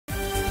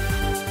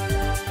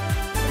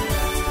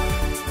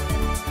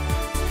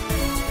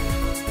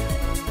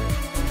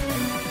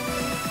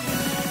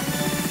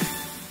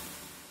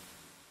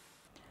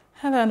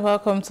Hello and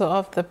welcome to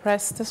Off the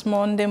Press this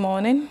Monday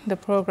morning, the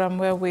program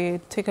where we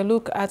take a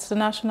look at the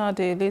national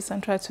dailies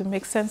and try to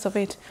make sense of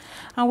it.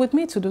 And with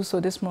me to do so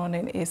this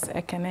morning is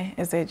Ekene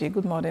Ezeji.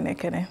 Good morning,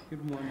 Ekene.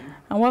 Good morning.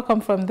 And welcome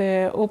from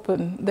the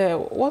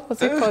what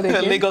was it called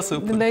again? Lagos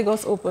Open. The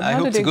Lagos Open. I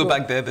hope to go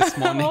back there this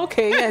morning.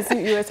 Okay, yes,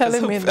 you were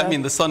telling me that. I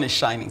mean, the sun is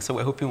shining, so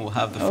we're hoping we'll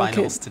have the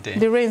finals today.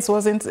 The rains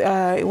wasn't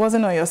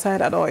on your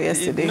side at all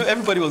yesterday. No,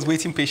 everybody was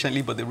waiting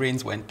patiently, but the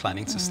rains weren't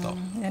planning to stop.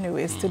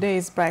 Anyways, today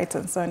is bright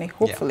and sunny.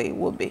 Hopefully it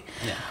will be.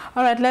 Yeah.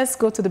 All right, let's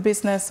go to the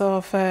business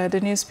of the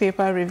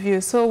newspaper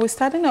review. So we're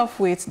starting off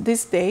with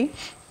this day.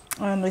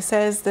 And it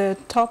says the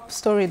top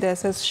story there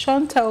says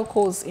Sean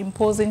Telcos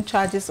imposing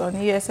charges on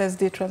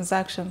USSD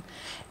transaction.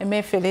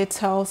 Emefiele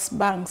tells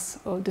banks,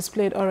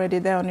 displayed already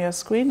there on your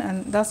screen,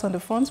 and that's on the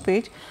front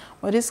page.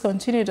 But this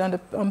continued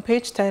on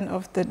page 10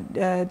 of the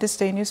this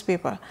day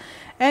newspaper.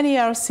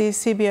 NERC,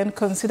 CBN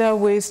consider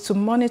ways to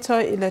monitor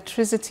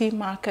electricity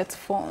market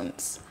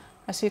funds.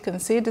 As you can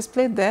see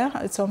displayed there,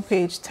 it's on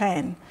page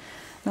 10.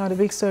 Now the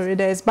big story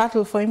there is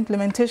battle for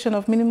implementation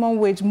of minimum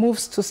wage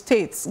moves to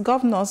states.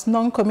 Governors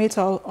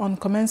non-committal on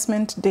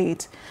commencement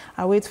date.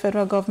 Await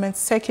federal government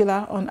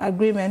circular on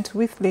agreement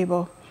with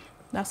Labour.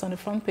 That's on the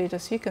front page,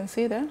 as you can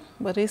see there,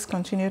 but it's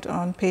continued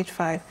on page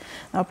 5.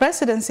 Now,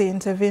 presidency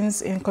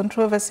intervenes in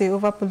controversy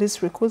over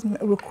police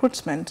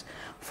recruitment.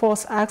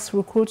 Force asks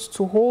recruits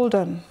to hold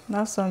on.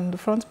 That's on the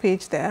front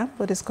page there,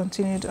 but it's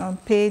continued on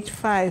page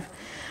 5.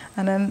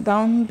 And then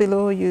down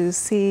below you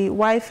see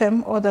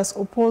YFM orders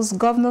oppose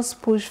governor's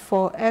push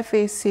for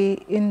FAC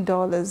in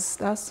dollars.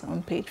 That's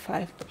on page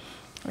 5.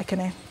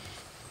 Okay.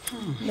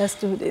 Let's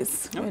do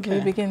this. Okay. Where do we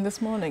begin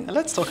this morning?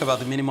 Let's talk about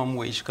the minimum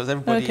wage, because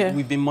everybody,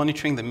 we've been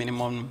monitoring the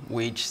minimum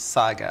wage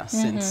saga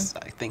since,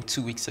 I think,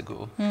 2 weeks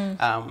ago,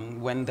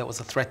 when there was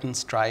a threatened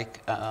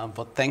strike.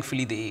 But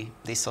thankfully,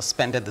 they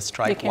suspended the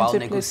strike while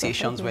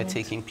negotiations were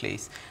taking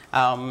place.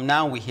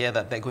 Now we hear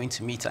that they're going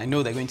to meet, I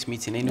know they're going to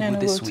meet in Enugu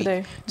this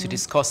week to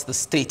discuss the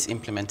state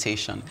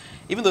implementation.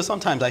 Even though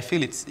sometimes I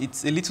feel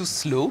it's a little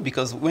slow,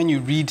 because when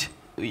you read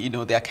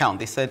the account,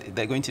 they said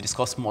they're going to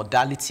discuss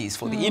modalities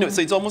for the, so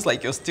it's almost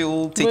like you're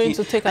still taking,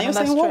 and you're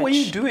saying, what were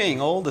you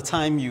doing all the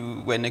time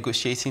you were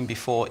negotiating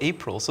before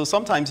April? So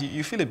sometimes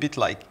you feel a bit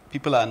like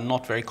people are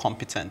not very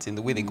competent in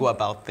the way they go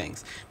about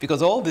things,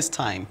 because all this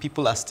time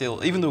people are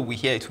still, even though we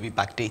hear it will be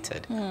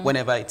backdated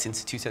whenever it's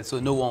instituted, so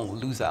no one will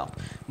lose out.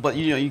 But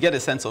you get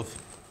a sense of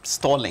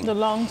stalling. The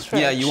long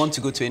stretch. Yeah, you want to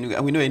go to Enugu,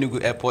 and we know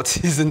Enugu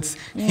airport isn't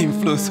in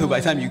flow, so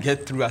by the time you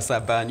get through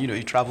Asaba and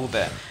you travel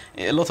there,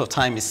 a lot of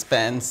time is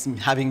spent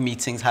having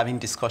meetings, having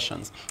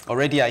discussions.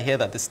 Already I hear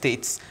that the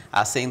states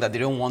are saying that they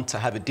don't want to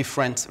have a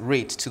different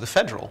rate to the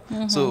federal.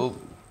 So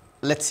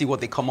let's see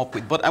what they come up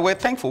with. But we're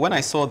thankful. When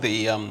I saw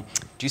the,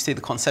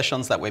 the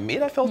concessions that were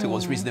made, I felt it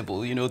was reasonable.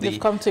 They've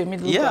come to a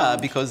middle ground. Yeah,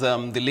 because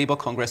the Labour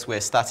Congress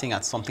were starting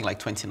at something like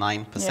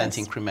 29%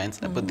 increment,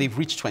 but they've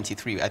reached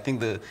 23. I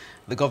think the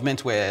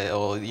government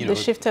were, they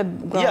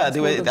shifted grounds. Yeah, they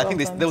were. I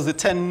think there was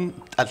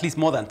at least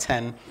more than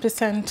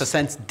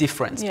 10%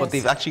 difference, but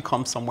they've actually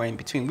come somewhere in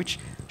between, which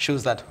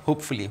shows that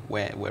hopefully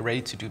we're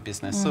ready to do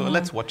business. So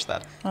let's watch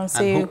that and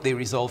hope they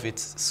resolve it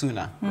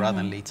sooner rather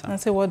than later. And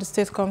see what the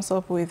state comes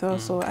up with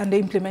also, and the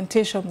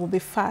implementation will be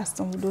fast,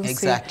 and we don't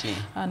see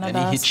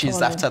another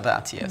hitches after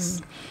that.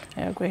 Yes,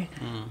 I agree.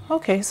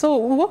 Okay, so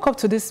we woke up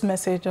to this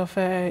message of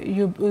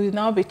you will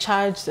now be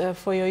charged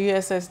for your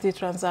USSD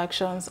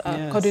transactions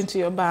according to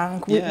your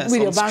bank, with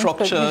your bank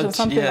permission,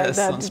 something like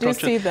that. Did you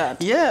see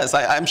that? Yes,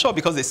 I'm sure,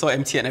 because they saw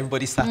MTN,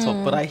 everybody sat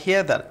up. But I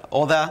hear that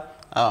other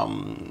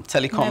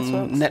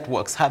telecom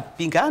networks have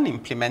begun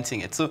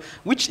implementing it, so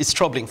which is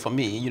troubling for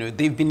me.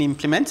 They've been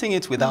implementing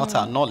it without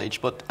our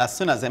knowledge, but as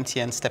soon as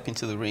MTN step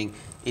into the ring,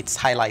 it's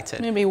highlighted.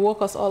 Maybe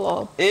woke us all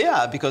up.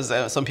 Yeah, because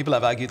some people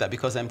have argued that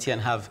because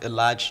MTN have a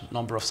large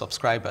number of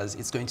subscribers,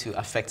 it's going to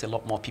affect a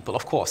lot more people,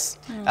 of course.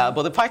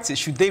 But the fact is,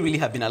 should they really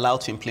have been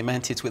allowed to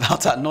implement it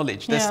without our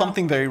knowledge? There's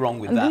something very wrong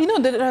with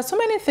that. There are so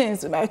many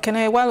things,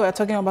 while we're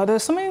talking about,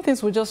 there's so many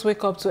things we just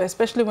wake up to,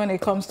 especially when it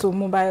comes to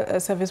mobile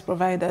service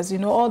providers.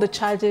 All the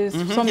charges,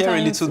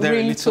 sometimes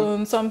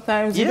ringtone,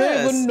 sometimes you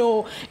don't even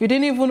know, you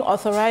didn't even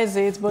authorize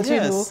it, but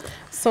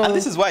so. And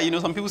this is why,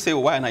 some people say,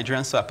 well, why are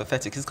Nigerians so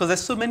apathetic? It's because there's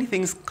so many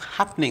things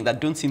happening that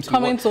don't seem to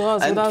coming to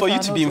us, and for you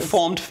to be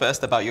informed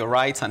first about your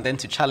rights and then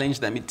to challenge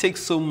them, it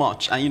takes so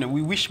much. And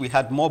we wish we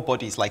had more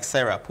bodies like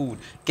Sarah who would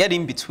get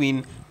in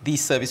between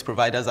these service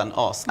providers and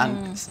us,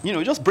 and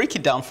just break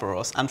it down for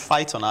us and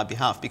fight on our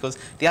behalf, because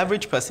the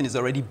average person is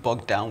already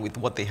bogged down with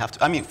what they have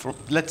to. I mean,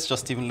 let's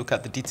just even look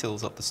at the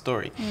details of the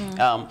story.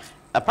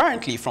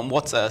 Apparently, from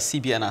what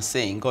CBN are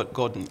saying,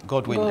 Godwin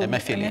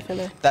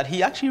Emefiele, that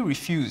he actually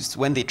refused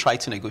when they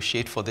tried to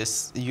negotiate for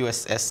this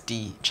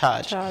USSD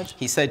charge.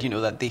 He said,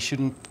 that they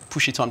shouldn't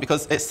push it on,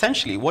 because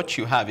essentially what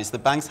you have is the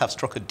banks have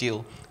struck a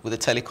deal with the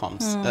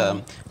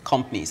telecoms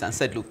companies and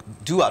said, look,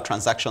 do our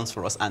transactions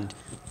for us and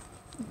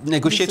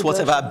negotiate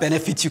whatever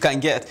benefit you can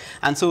get.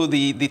 And so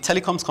the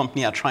telecoms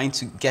company are trying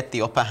to get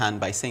the upper hand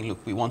by saying, look,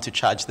 we want to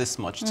charge this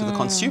much to the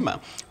consumer.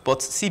 But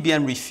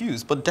CBN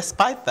refused. But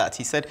despite that,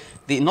 he said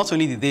not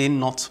only did they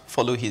not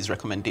follow his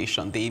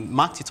recommendation, they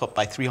marked it up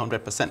by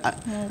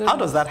 300%. How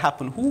does that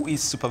happen? Who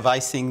is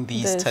supervising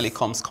these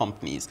telecoms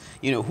companies?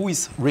 You know, who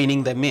is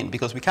reining them in?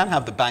 Because we can't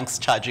have the banks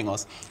charging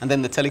us and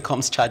then the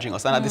telecoms charging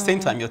us. And at the same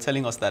time, you're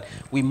telling us that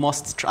we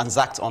must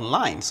transact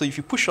online. So if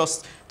you push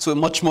us to a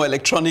much more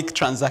electronic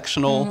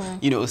transactional,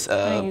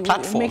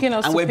 platform,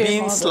 and we're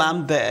being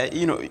slammed there,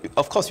 you know,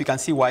 of course you can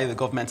see why the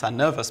government are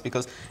nervous,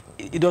 because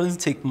it doesn't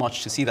take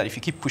much to see that if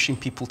you keep pushing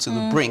people to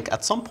the brink,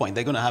 at some point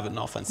they're going to have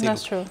enough and say,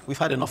 look, we've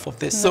had enough of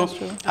this. So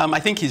I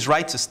think he's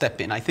right to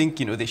step in. I think,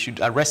 you know, they should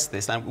arrest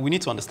this, and we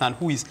need to understand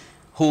who is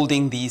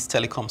holding these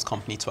telecoms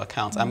company to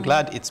account. I'm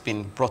glad it's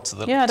been brought to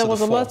the fore. Yeah, there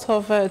was a lot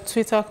of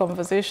Twitter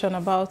conversation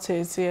about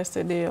it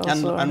yesterday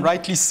also. And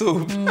rightly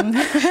so.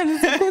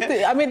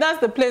 I mean, that's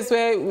the place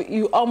where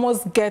you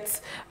almost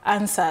get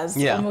answers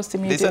almost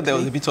immediately. They said there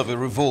was a bit of a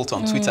revolt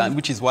on Twitter,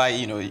 which is why,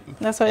 you know,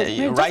 that's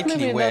why,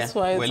 rightly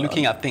we're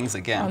looking at things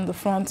again. On the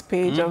front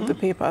page of the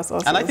papers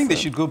also. And I think they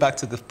should go back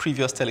to the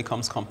previous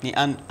telecoms company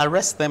and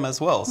arrest them as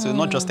well. So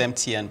not just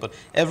MTN, but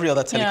every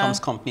other telecoms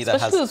company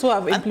that has... those who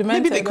have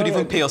implemented. Maybe they could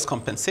even pay us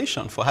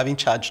compensation for having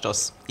charged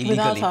us illegally.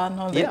 Without our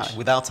knowledge. Yeah,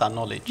 without our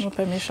knowledge. No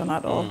permission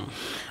at all.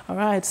 All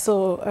right,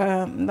 so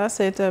that's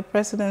it. The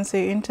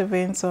presidency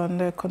intervenes on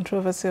the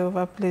controversy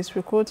over police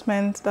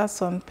recruitment.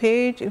 That's on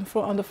page,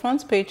 on the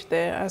front page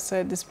there, as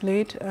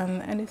displayed.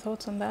 And any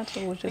thoughts on that?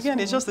 Or again,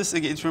 it's just this,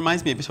 it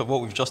reminds me a bit of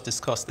what we've just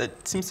discussed. There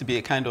seems to be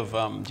a kind of,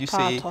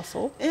 power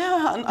tussle.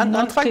 Yeah, and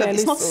the fact that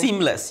it's not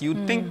seamless.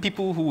 You'd think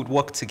people who would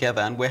work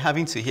together, and we're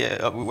having to hear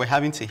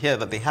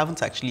that they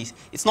haven't actually,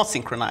 it's not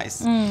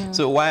synchronized.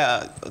 So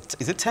why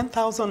is it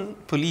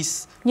 10,000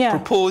 police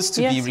proposed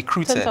to be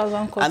recruited?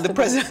 And the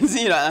president,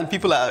 you know, and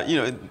people are, you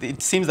know,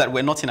 it seems that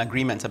we're not in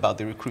agreement about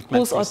the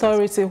recruitment process.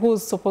 Authority?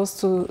 Who's supposed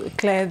to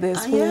clear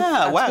this?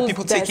 Why are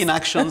people taking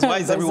actions? Why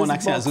is everyone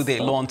acting as though they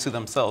law unto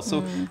themselves?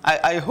 So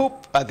I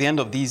hope at the end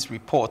of these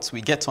reports,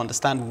 we get to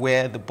understand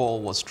where the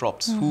ball was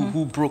dropped,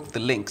 who broke the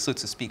link, so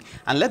to speak,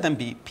 and let them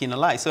be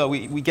penalized. So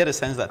we get a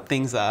sense that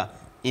things are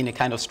in a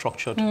kind of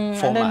structured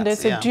format. And then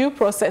there's a due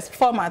process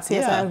format.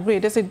 Yes, I agree.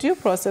 There's a due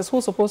process.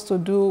 Who's supposed to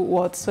do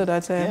what, so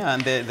that...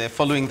 and they're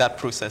following that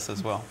process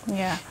as well.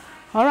 Yeah.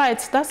 All right,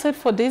 that's it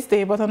for this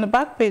day. But on the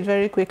back page,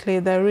 very quickly,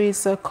 there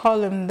is a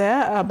column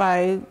there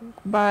by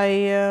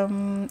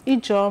Ijoma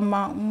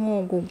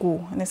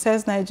Nwogugu, and it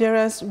says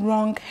Nigeria's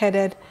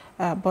wrong-headed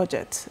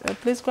budget.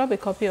 Please grab a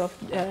copy of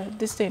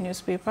this day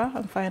newspaper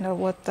and find out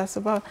what that's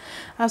about.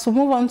 As we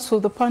move on to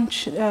the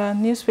Punch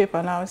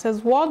newspaper now, it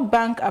says World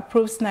Bank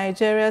approves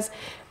Nigeria's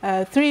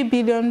 $3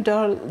 billion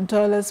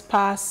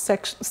per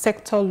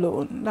sector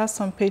loan. That's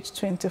on page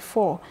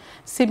 24.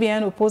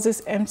 CBN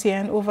opposes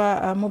MTN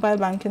over mobile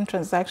banking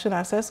transaction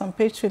access on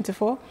page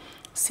 24.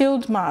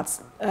 Sealed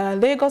marts.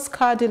 Lagos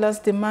car dealers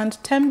demand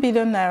 10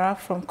 billion naira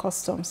from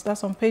customs.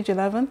 That's on page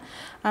 11.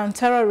 And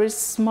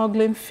terrorists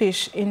smuggling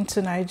fish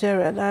into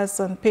Nigeria. That's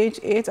on page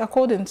 8,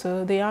 according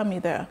to the army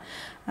there.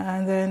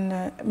 And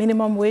then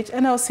minimum wage.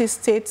 NLC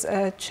states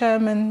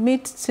chairman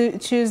meet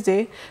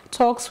Tuesday.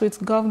 Talks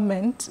with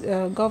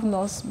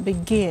governors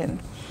begin.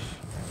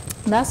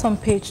 That's on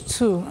page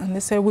 2. And they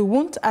say, we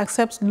won't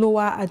accept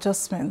lower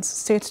adjustments.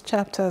 State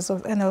chapters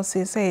of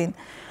NLC saying.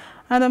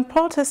 And then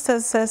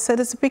protesters said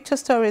there's a picture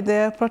story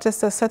there.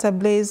 Protesters set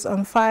ablaze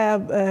on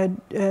fire.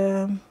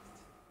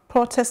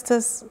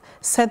 Protesters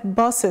set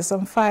buses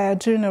on fire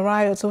during a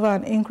riot over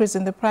an increase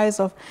in the price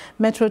of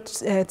metro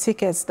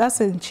tickets. That's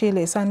in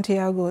Chile,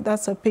 Santiago.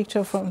 That's a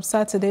picture from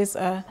Saturday's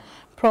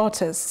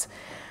protest.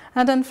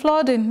 And then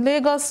flooding,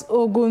 Lagos,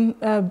 Ogun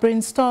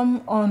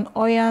brainstorm on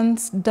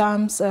Oyan's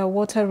Dam's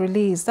water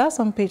release. That's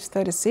on page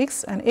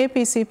 36. And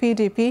APC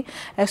PDP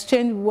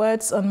exchanged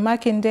words on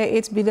Makinde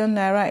 8 billion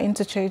naira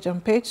interchange on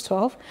page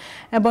 12.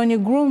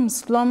 Ebonyi groom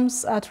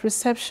slums at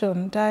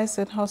reception, dies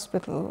in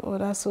hospital. Oh,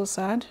 that's so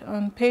sad.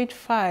 On page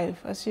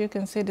 5, as you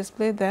can see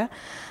displayed there.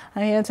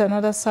 And yet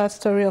another sad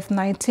story of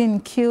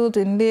 19 killed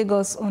in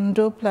Lagos,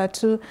 Ondo,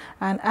 Plateau,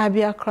 and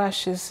Abia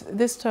crashes.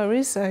 These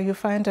stories, you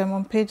find them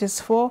on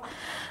pages 4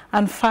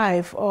 and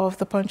 5 of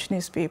the Punch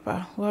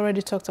newspaper. We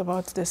already talked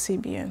about the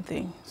CBN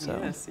thing. So.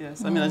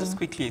 Yes. I mean, I'll just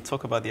quickly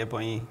talk about the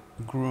Ebonyi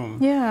groom.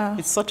 Yeah.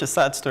 It's such a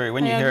sad story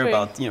when you hear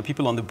about, you know,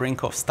 people on the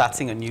brink of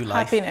starting a new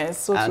life. Happiness,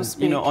 so to speak.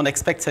 And, you know,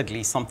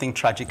 unexpectedly, something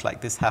tragic like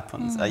this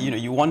happens. You know,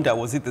 you wonder,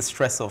 was it the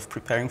stress of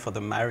preparing for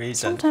the marriage?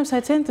 Sometimes I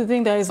tend to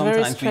think that it's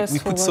very stressful. Sometimes we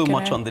put so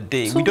much on the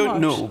day. We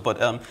don't know,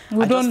 but I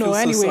just feel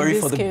so sorry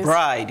for the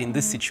bride in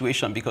this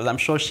situation, because I'm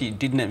sure she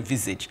didn't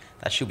envisage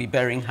that she'll be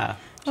burying her.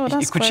 Oh,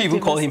 Could she even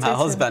call him her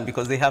husband,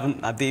 because they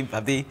haven't, have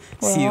they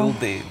sealed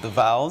the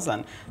vows?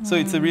 And so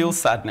it's a real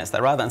sadness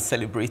that rather than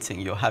celebrating,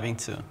 you're having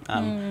to.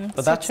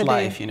 But that's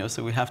life, you know,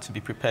 so we have to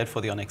be prepared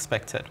for the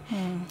unexpected.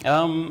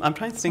 I'm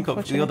trying to think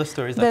of the other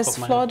stories that There's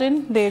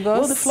flooding, Lagos.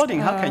 Well, the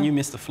flooding, how can you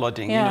miss the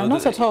flooding? Yeah, you know,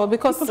 not at all,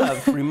 because people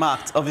have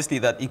remarked, obviously,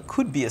 that it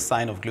could be a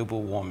sign of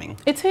global warming.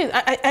 It is.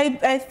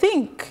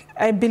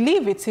 I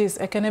believe it is,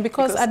 Ekene,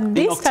 because at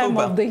this time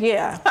of the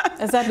year,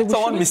 exactly.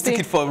 Someone mistook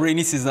it for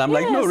rainy season. I'm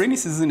like, no, rainy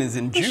season is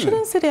in June. You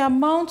shouldn't see the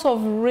amount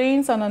of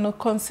rains on a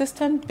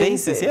consistent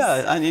basis.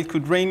 Yeah, and it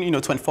could rain, you know,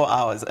 24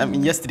 hours. I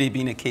mean, yesterday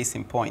being a case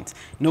in point,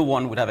 no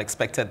one would have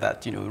expected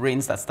that, you know,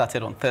 rains that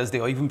started on Thursday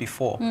or even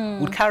before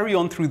would carry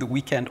on through the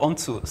weekend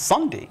onto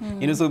Sunday.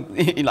 You know, so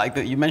like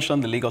you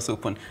mentioned the Lagos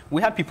Open,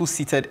 we had people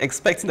seated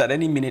expecting that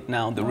any minute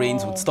now the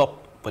rains would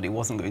stop, but it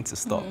wasn't going to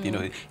stop. You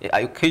know,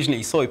 I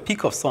occasionally saw a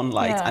peak of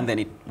sunlight and then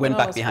it went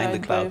back behind the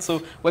clouds.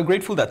 So we're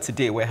grateful that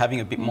today we're having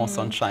a bit more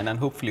sunshine, and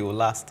hopefully it will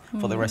last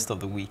for the rest of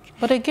the week.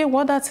 But again,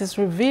 what that is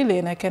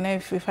revealing,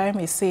 if I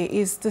may say,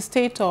 is the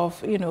state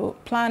of, you know,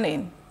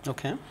 planning.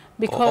 Okay.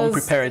 Because,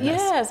 unpreparedness.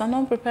 Yes, and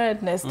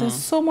unpreparedness. There's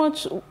so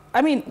much.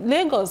 I mean,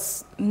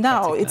 Lagos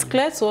now, it's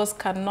clear to us,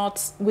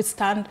 cannot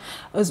withstand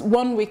a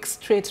 1 week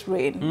straight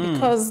rain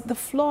because the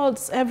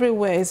floods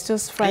everywhere is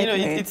just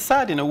frightening. You know, it's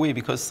sad in a way,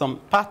 because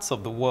some parts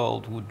of the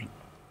world would,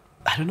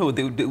 I don't know,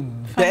 they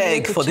would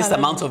beg for this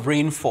amount of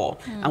rainfall,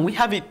 and we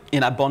have it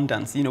in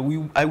abundance. You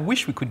know, I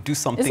wish we could do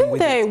something with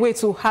it. Isn't there a way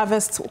to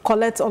harvest,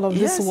 collect all of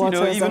this water?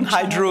 You know, even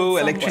hydro,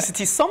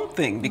 electricity,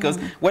 something, because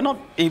we're not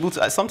able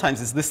to. Sometimes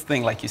it's this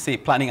thing, like you say,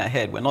 planning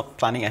ahead. We're not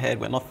planning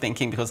ahead. We're not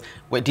thinking, because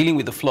we're dealing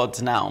with the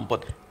floods now.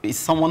 But is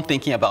someone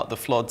thinking about the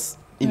floods?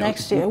 You know,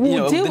 next year,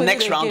 the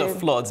next round of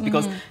floods,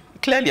 because.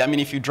 Clearly, I mean,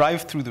 if you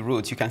drive through the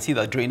roads, you can see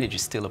that drainage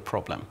is still a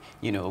problem.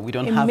 You know, we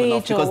don't have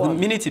enough, because the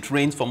minute it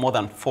rains for more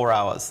than 4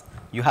 hours,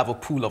 you have a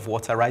pool of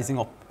water rising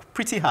up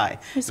pretty high.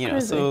 You know,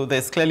 so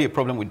there's clearly a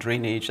problem with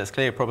drainage. There's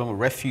clearly a problem with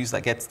refuse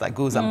that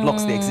goes and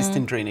blocks the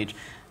existing drainage.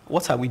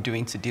 What are we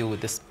doing to deal with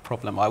this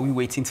problem? Are we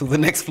waiting till the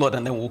next flood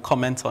and then we'll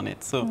comment on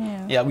it? So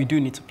yeah, we do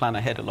need to plan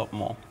ahead a lot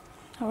more.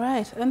 All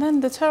right, and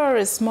then the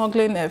terrorists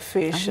smuggling a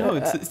fish. I know,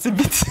 it's a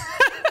bit.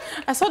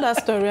 I saw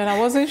that story and I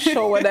wasn't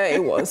sure whether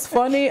it was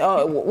funny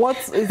or what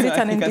is it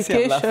an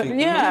indication?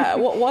 Yeah,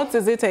 what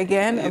is it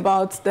again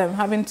about them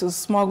having to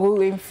smuggle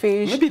in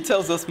fish? Maybe it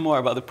tells us more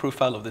about the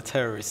profile of the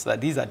terrorists,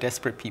 that these are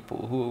desperate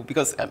people who,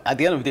 because at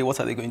the end of the day, what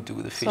are they going to do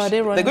with the fish? So are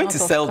they they're going to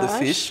sell the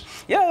fish.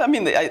 Yeah, I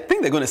mean, I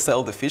think they're going to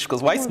sell the fish,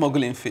 because why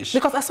smuggling fish?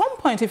 Because at some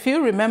point, if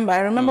you remember,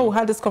 I remember we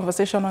had this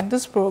conversation on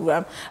this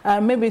program,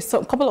 maybe a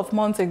couple of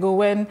months ago,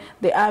 when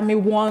the army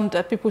warned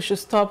that people should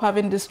stop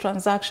having these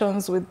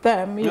transactions with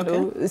them, you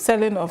know,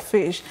 selling of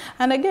fish.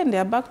 And again, they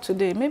are back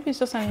today. Maybe it's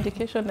just an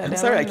indication that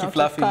they're running out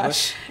of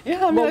cash.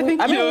 Yeah, I mean, I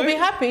think we'll be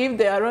happy if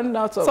they are running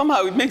out of...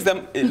 Somehow it makes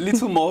them a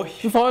little more...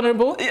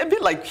 vulnerable? A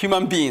bit like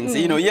human beings.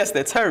 You know, yes,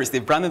 they're terrorists.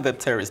 They've branded them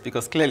terrorists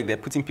because clearly they're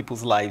putting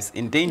people's lives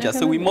in danger.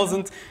 So we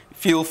mustn't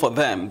feel for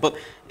them. But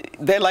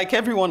they're like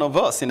every one of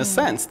us in a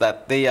sense,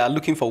 that they are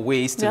looking for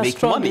ways to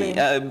make money.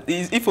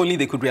 If only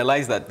they could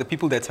realize that the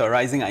people they're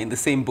terrorizing are in the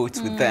same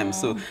boat with them.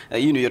 So,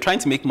 you know, you're trying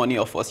to make money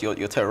off us.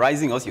 You're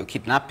terrorizing us. You're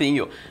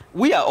kidnapping.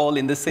 We are all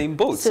in the same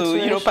boat. So,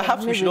 you know,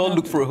 perhaps we should all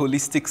look for a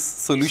holistic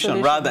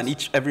solution rather than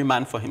every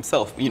man for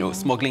himself, you know,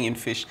 smuggling in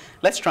fish.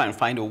 Let's try and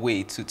find a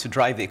way to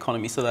drive the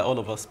economy so that all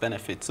of us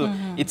benefit. So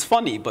it's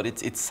funny, but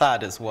it's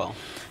sad as well.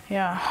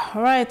 Yeah,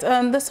 right.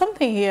 And there's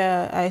something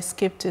here I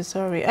skipped,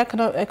 sorry.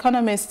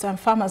 Economists and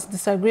farmers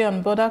disagree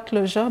on border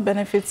closure,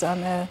 benefits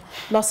and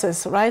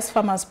losses. Rice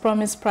farmers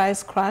promise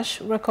price crash,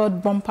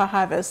 record bumper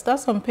harvest.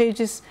 That's on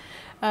pages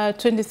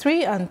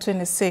 23 and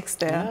 26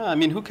 there. Yeah, I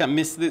mean, who can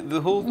miss the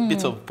whole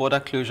bit of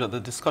border closure? The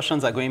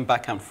discussions are going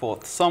back and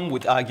forth. Some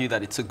would argue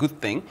that it's a good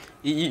thing,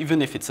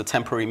 even if it's a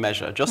temporary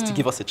measure, just to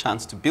give us a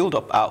chance to build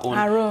up our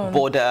own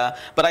border.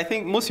 But I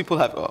think most people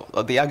have,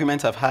 the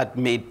argument I've had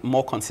made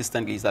more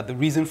consistently is that the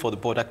reason for the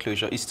border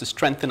closure is to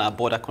strengthen our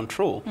border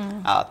control,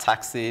 our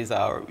taxes,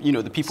 our, you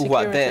know, the people who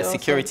are there,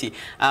 security.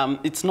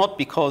 It's not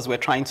because we're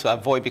trying to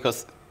avoid,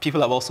 because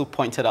people have also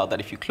pointed out that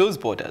if you close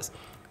borders,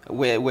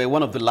 we're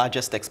one of the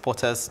largest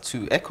exporters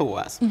to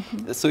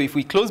ECOWAS. So if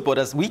we close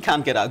borders, we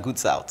can't get our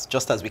goods out,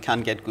 just as we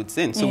can't get goods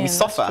in. So we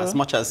suffer as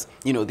much as,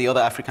 you know, the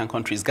other African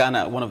countries.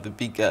 Ghana, one of the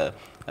big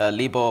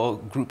labor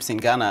groups in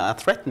Ghana, are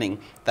threatening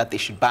that they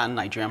should ban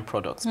Nigerian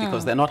products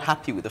because they're not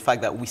happy with the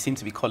fact that we seem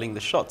to be calling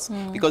the shots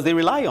because they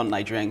rely on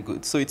Nigerian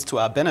goods. So it's to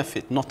our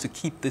benefit not to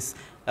keep this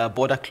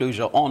border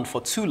closure on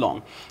for too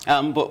long.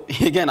 But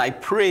again, I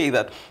pray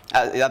that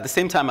at the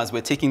same time as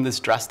we're taking this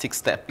drastic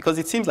step, because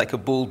it seems like a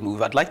bold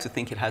move, I'd like to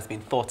think it has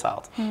been thought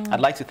out. I'd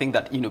like to think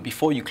that, you know,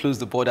 before you close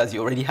the borders,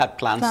 you already had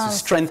plans to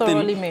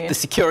strengthen the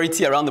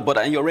security around the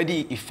border, and you're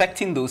already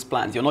effecting those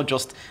plans. You're not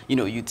just, you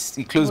know, you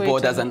close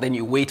borders and then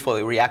you wait for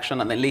a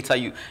reaction, and then later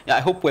I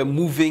hope we're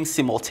moving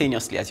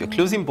simultaneously. As you're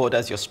closing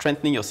borders, you're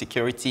strengthening your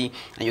security,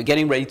 and you're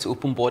getting ready to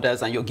open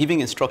borders, and you're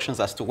giving instructions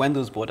as to when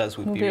those borders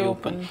will be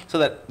reopened, so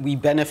that we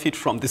benefit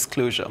from this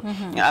closure.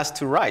 As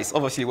to rice,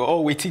 obviously, we're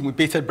all waiting with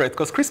bated breath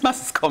because Christmas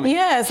is coming.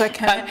 Yes, I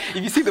can. And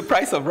if you see the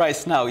price of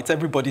rice now, it's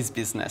everybody's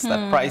business.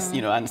 That price,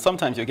 you know, and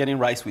sometimes you're getting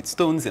rice with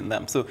stones in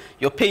them. So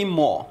you're paying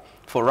more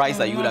for rice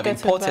that you would have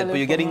imported, but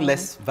you're getting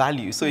less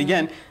value. So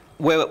again,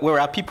 were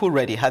our people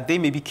ready? Had they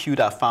maybe queued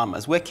our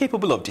farmers? We're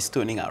capable of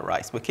destoning our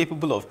rice. We're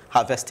capable of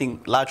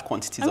harvesting large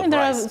quantities of rice. There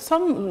are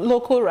some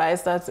local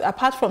rice that,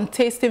 apart from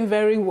tasting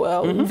very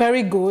well,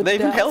 very good, they're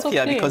even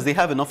healthier because they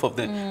have enough of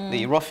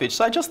the roughage.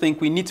 So I just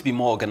think we need to be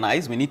more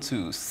organized. We need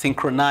to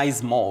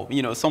synchronize more.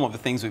 You know, some of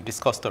the things we've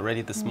discussed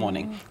already this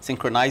morning.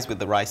 Synchronize with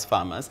the rice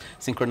farmers.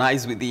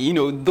 Synchronize with the, you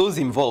know, those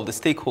involved, the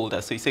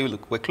stakeholders. So you say,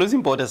 look, we're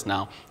closing borders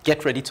now.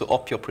 Get ready to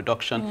up your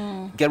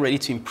production. Get ready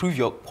to improve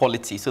your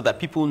quality so that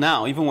people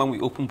now, even when we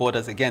open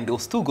borders again, they'll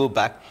still go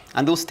back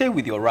and they'll stay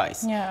with your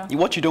rice.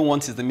 What you don't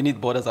want is the minute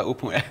borders are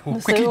open,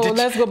 quickly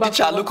let's go back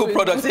to our local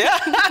products.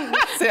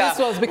 This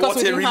was because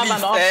we didn't have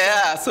an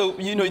option. So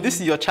you know,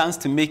 this is your chance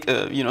to make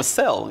you know,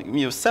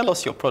 sell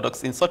us your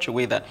products in such a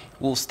way that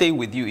we'll stay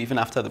with you even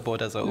after the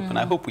borders are open.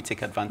 I hope we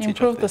take advantage of this.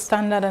 Improve the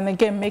standard and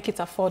again make it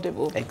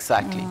affordable.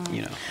 Exactly.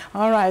 You know.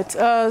 All right.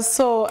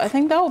 So I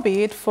think that will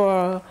be it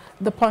for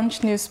the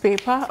Punch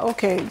newspaper.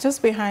 Okay,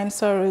 just behind,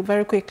 sorry,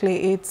 very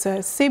quickly, it's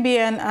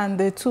CBN and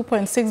the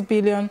 $2.6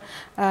 billion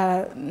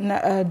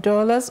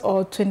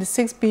or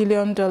 $26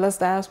 billion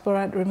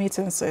diaspora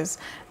remittances.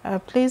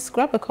 Please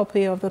grab a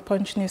copy of the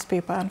Punch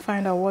newspaper and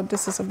find out what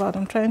this is about.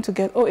 I'm trying to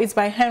get, it's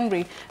by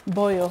Henry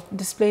Boyle,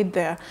 displayed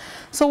there.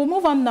 So we'll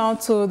move on now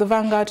to the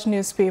Vanguard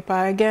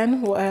newspaper.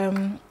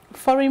 Again,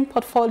 foreign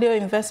portfolio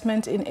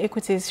investment in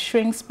equities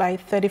shrinks by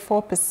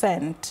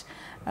 34%.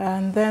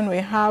 And then we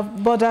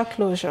have border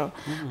closure,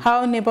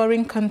 how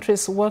neighboring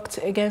countries worked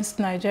against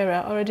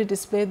Nigeria, already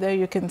displayed there,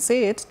 you can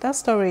see it. That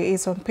story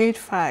is on page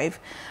 5.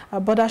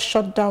 Border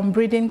shutdown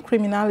breeding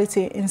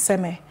criminality in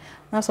Seme.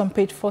 That's on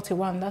page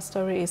 41, that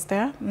story is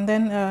there. And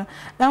then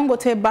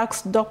Dangote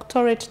backs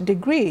doctorate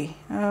degree.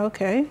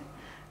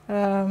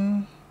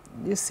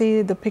 You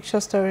see the picture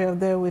story of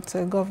there with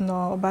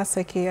Governor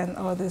Obaseki and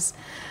others.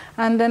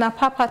 And then a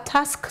Papa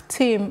task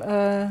team,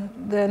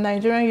 the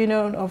Nigerian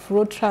Union of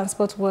Road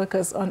Transport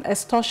Workers on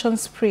extortion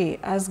spree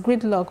as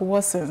gridlock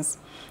worsens.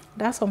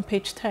 That's on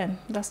page 10.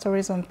 That story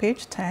is on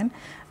page 10.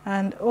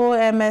 And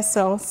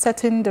OMSL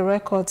setting the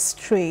record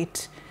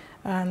straight.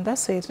 And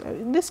that's it.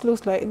 This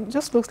looks like, it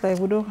just looks like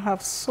we don't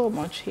have so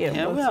much here.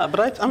 Yeah,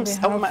 but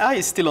my eye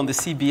is still on the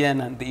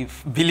CBN and the,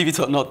 believe it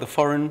or not, the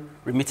foreign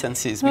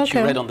remittances, which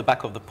you read on the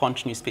back of the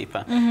Punch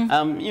newspaper.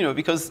 You know,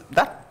 because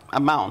that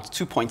amount,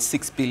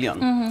 $2.6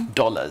 billion,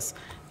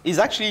 is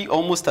actually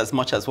almost as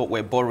much as what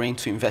we're borrowing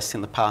to invest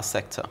in the power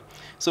sector.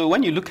 So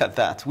when you look at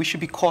that, we should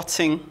be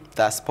courting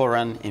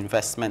diasporan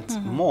investment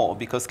more,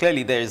 because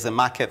clearly there is a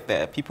market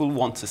there. People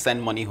want to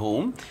send money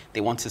home.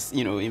 They want to,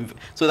 you know,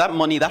 so that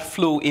money, that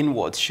flow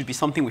inwards should be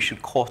something we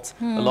should court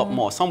a lot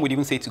more. Some would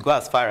even say to go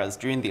as far as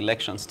during the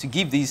elections to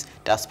give these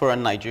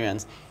diasporan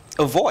Nigerians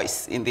a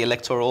voice in the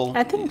electoral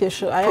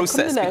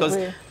process, because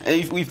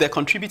if they're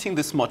contributing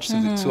this much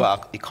to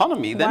our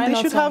economy, then they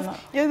should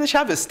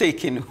have a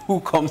stake in who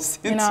comes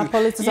into our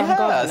politics and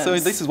governance. So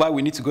this is why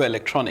we need to go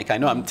electronic. I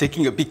know I'm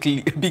taking a big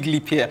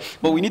leap here,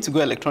 but we need to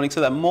go electronic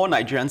so that more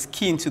Nigerians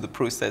key into the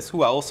process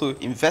who are also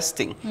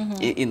investing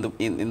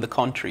in the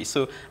country.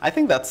 So I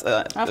think that's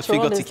a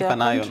figure to keep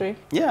an eye on.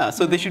 Yeah,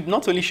 so they should,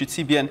 not only should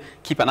CBN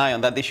keep an eye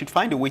on that, they should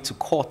find a way to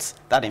court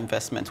that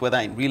investment, whether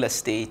in real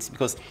estate,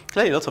 because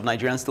clearly a lot of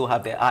Nigerians still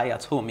have their eye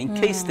at home in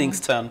case things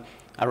turn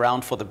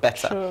around for the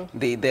better.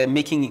 They're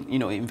making, you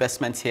know,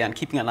 investments here and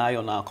keeping an eye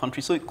on our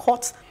country. So it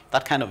courts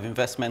that kind of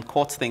investment,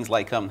 courts things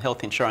like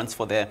health insurance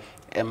for their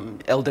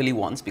elderly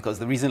ones, because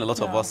the reason a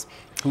lot of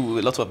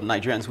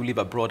Nigerians who live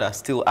abroad are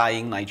still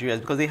eyeing Nigeria is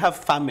because they have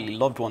family,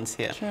 loved ones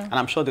here. And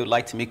I'm sure they would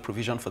like to make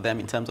provision for them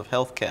in terms of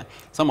healthcare.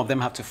 Some of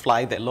them have to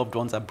fly their loved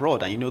ones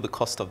abroad, and you know the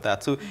cost of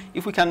that. So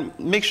if we can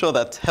make sure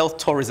that health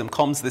tourism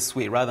comes this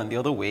way rather than the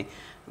other way,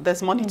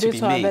 there's money to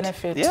be made.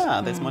 Yeah,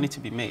 there's money to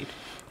be made.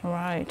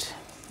 Right.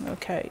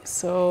 Okay.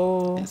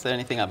 So is there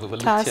anything I've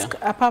overlooked here?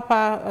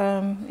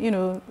 Papa, you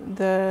know,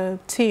 the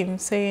team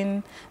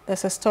saying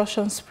there's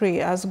extortion spree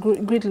as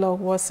gridlock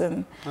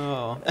wasn't. You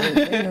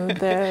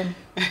know,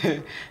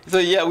 so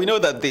yeah, we know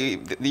that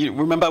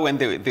remember when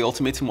the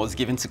ultimatum was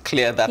given to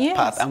clear that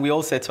path, and we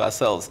all said to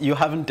ourselves, you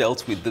haven't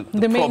dealt with the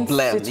problem.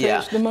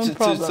 The main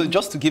problem. So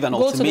just to give an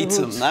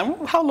ultimatum,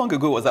 how long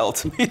ago was that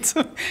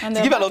ultimatum?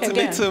 To give an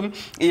ultimatum,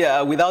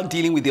 without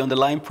dealing with the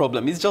underlying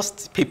problem, is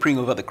just papering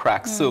over the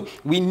cracks. So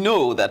we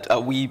know that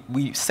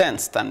we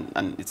sensed,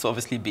 and it's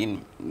obviously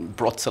been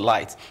brought to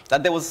light,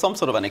 that there was some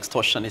sort of an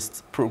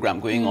extortionist program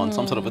going on,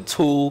 some sort of a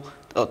toll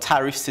or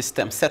tariff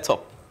system set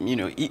up, you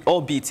know,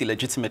 albeit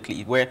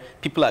illegitimately, where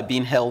people are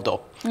being held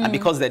up. And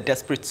because they're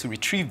desperate to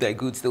retrieve their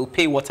goods, they'll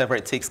pay whatever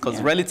it takes,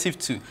 because relative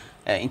to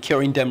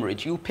incurring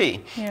demurrage, you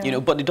pay. You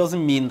know, but it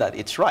doesn't mean that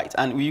it's right.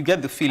 And you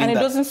get the feeling that... And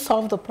it doesn't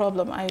solve the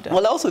problem either.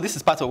 Well, also, this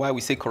is part of why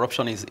we say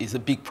corruption is a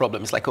big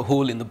problem. It's like a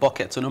hole in the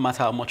bucket. So no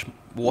matter how much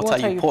water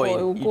you pour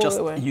in,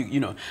 you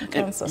know,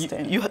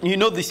 you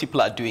know these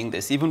people are doing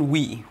this. Even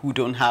we, who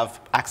don't have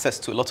access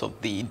to a lot of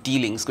the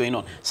dealings going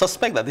on,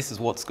 suspect that this is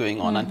what's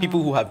going on. And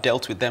people who have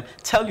dealt with them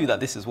tell you that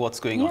this is what's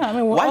going on. I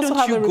mean, why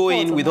don't you go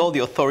in with all the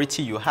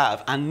authority you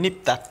have and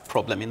nip that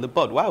problem in the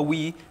bud? Why are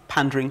we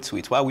pandering to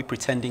it? Why are we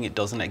pretending it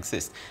doesn't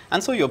exist?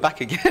 And so you're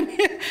back again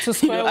to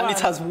square one. And it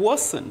has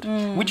worsened,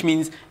 which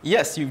means,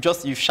 yes,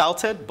 you've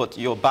shouted, but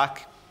your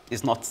back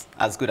is not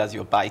as good as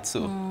your bite.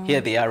 So here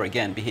they are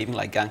again, behaving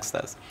like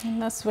gangsters.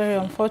 And that's very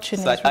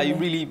unfortunate.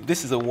 So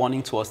this is a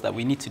warning to us that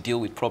we need to deal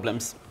with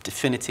problems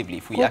definitively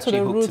if we actually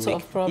hope to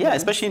make. Yeah,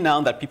 especially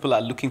now that people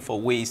are looking for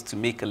ways to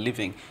make a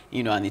living,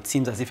 you know, and it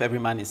seems as if every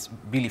man is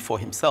really for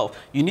himself.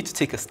 You need to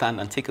take a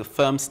stand and take a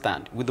firm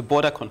stand. With the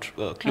border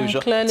closure,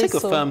 take a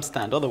firm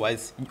stand.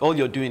 Otherwise, all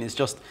you're doing is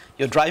just,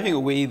 you're driving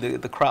away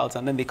the crowds,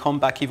 and then they come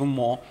back even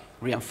more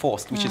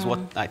reinforced, which is what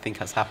I think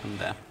has happened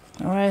there.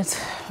 All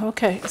right.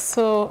 Okay.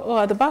 So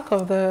at the back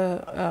of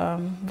the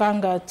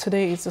Vanguard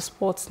today is the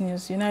sports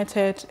news.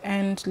 United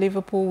and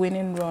Liverpool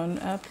winning run.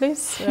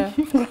 Please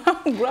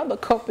grab a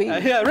copy.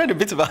 Yeah, I read a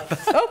bit about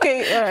that.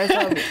 Okay. All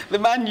right. The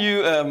Man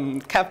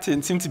U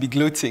captain seemed to be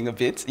gloating a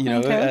bit. You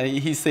know,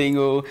 he's saying,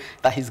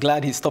 that he's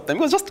glad he stopped them.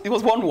 It was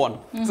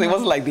 1-1. So it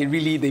wasn't like they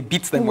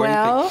beat them or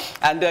anything.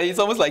 And it's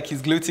almost like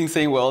he's gloating,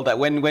 saying, well, that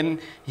when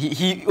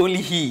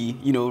he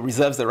you know,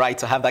 reserves the right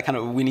to have that kind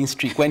of a winning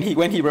streak. When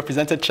he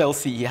represented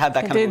Chelsea, he had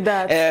that kind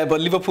of,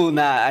 but Liverpool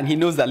now, and he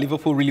knows that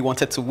Liverpool really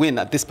wanted to win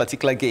at this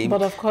particular game.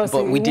 But of course,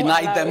 we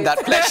denied them that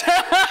pleasure.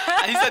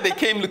 And he said they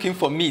came looking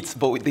for meat,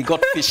 but they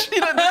got fish. You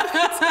know,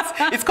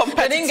 it's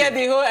competitive. They didn't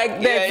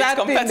get the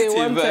exact thing they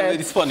wanted.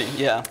 It's funny,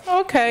 yeah.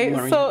 Okay,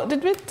 so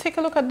did we take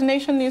a look at the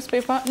Nation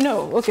newspaper?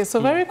 No. Okay, so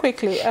very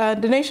quickly,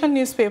 the Nation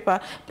newspaper,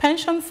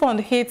 pension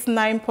fund hits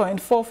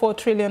 9.44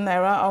 trillion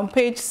naira on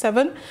page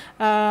 7,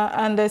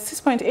 and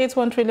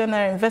 6.81 trillion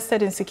naira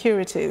invested in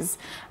securities.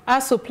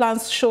 ASU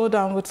plans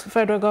showdown with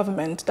federal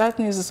government. That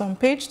news is on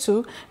page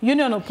 2.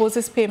 Union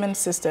opposes payment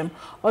system.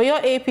 Oyo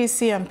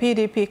APC and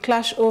PDP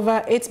clash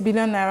over 8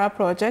 billion naira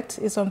project.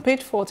 It's on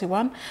page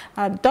 41.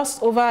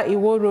 Dust over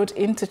Iwo Road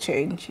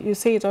interchange. You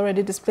see it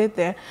already displayed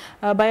there.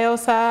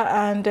 Bayelsa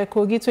and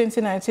Kogi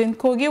 2019.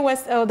 Kogi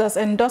West elders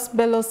endorse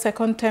Bello's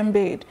second term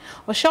bid.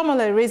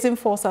 Oshomole raising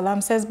false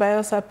alarm, says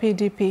Bayelsa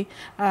PDP.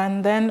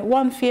 And then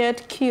one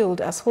feared killed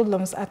as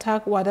hoodlums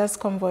attack Wada's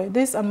convoy.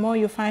 This and more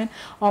you find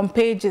on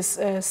pages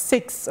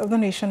 6 of the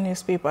Nation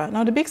newspaper.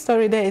 Now, the big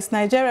story there is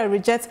Nigeria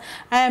rejects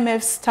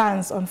IMF's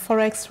stance on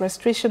forex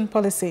restriction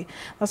policy.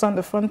 That's on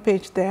the front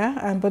page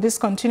there, but this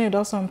continued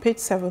also on page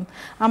 7.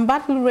 And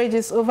battle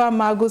rages over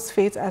Magu's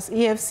fate as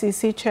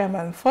EFCC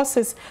chairman.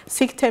 Forces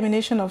seek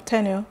termination of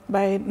tenure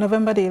by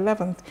November the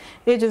 11th.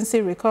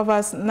 Agency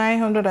recovers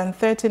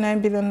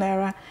 939 billion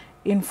naira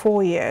in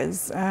 4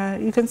 years.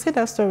 You can see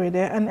that story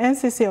there. And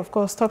NCC, of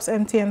course, stops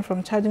MTN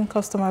from charging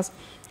customers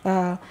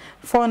 4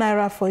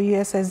 naira for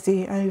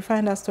USSD, and you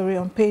find that story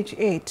on page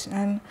 8.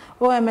 And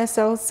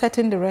OMSL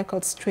setting the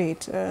record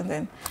straight.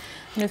 Then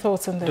your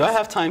thoughts on this? Do I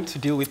have time to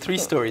deal with 3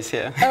 stories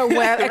here? Oh,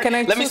 well, I can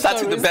Let me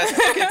start with the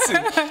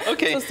best.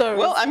 Okay,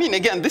 well, I mean,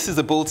 again, this is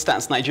a bold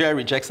stance. Nigeria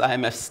rejects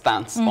IMF's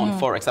stance on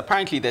forex.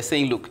 Apparently, they're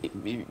saying, look,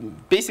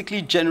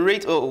 basically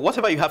generate, or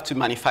whatever you have to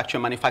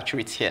manufacture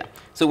it here.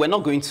 So we're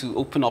not going to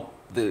open up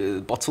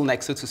the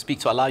bottleneck, so to speak,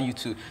 to allow you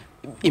to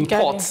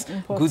import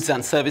goods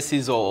and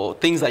services or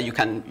things that you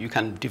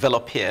can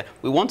develop here.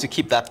 We want to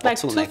keep that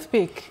bottleneck. Like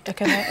toothpick.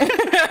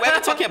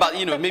 We're talking about,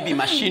 you know, maybe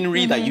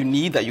machinery that you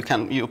need, that you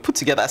can, you know, put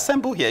together,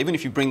 assemble here, even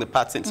if you bring the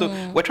parts in. So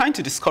we're trying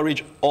to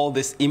discourage all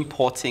this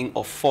importing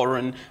of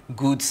foreign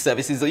goods,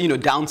 services, you know,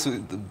 down to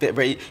the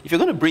very, if you're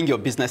going to bring your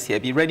business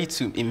here, be ready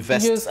to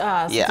invest. Use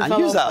us. Yeah, and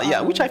use our,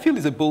 yeah, which I feel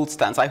is a bold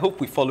stance. I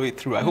hope we follow it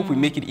through. I hope we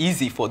make it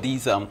easy for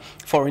these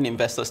foreign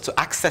investors to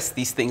access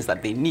these things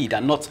that they need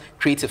and not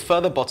create a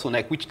further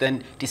bottleneck, which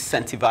then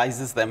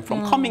disincentivizes them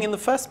from coming in the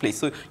first place.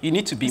 So you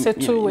need to be,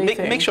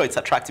 make sure it's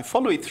attractive,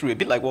 follow it through, a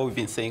bit like what we've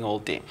been saying all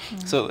day.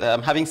 So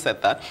having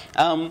said that,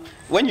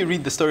 when you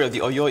read the story of the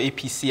Oyo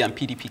APC and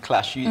PDP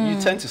clash, you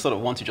tend to sort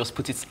of want to just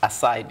put it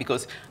aside,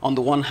 because on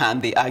the one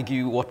hand, they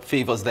argue what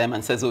favors them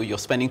and says, oh, you're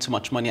spending too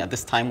much money at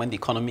this time when the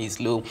economy is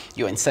low,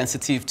 you're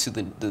insensitive to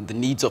the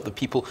needs of the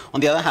people. On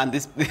the other hand,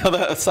 the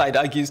other side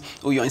argues,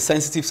 oh, you're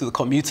insensitive to the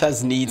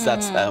commuters' needs,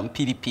 that's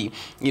PDP.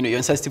 You know, you're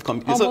insensitive.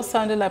 Almost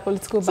sounded like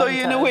political banter. So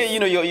in a way, you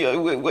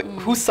know,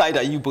 whose side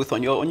are you both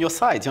on? Your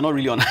side. You're not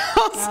really on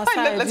our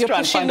side. Let's try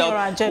and find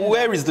out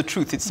where is the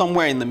truth. It's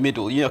somewhere in the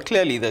middle. You know,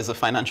 clearly there's a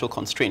financial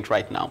constraint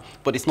right now,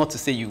 but it's not to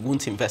say you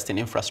won't invest in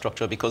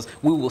infrastructure, because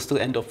we will still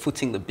end up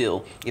footing the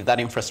bill if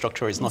that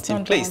infrastructure is not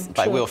in place,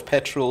 by way of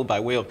petrol, by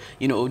way of,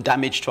 you know,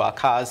 damage to our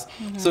cars.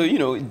 So, you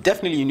know,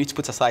 definitely you need to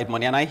put aside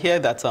money. And I hear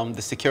that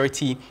the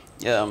security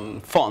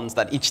funds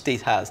that each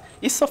state has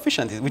is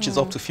sufficient, which is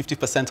up to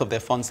 50% of their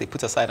funds they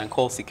put aside and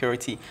call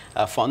security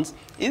funds.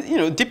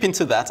 Dip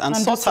into that and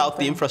sort out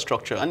the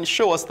infrastructure and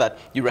show us that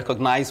you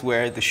recognize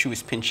where the shoe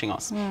is pinching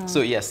us.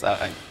 So yes,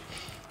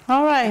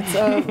 all right.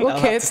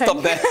 Okay.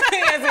 Stop there.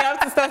 Yes, we have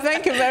to stop.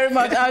 Thank you very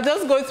much. I'll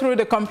just go through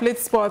the complete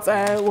sports.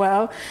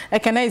 Well,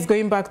 Ekene is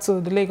going back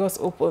to the Lagos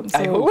Open. So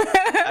I hope.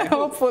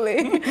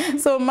 Hopefully.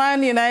 So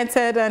Man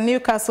United and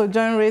Newcastle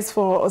join race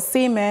for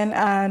Osimhen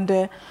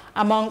and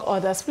among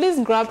others.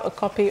 Please grab a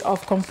copy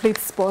of Complete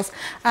Sports.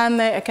 And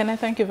Ekene,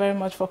 thank you very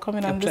much for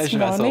coming on this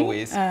morning. As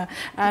always.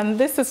 And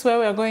this is where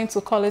we are going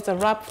to call it a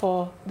wrap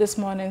for this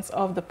morning's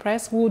Of the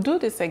Press. We'll do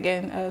this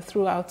again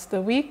throughout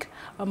the week,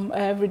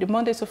 every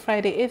Monday to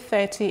Friday,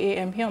 8:30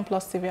 a.m. here on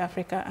Plus TV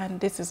Africa. And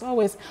this is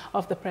always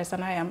Of the Press,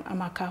 and I am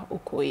Amaka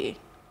Okoye.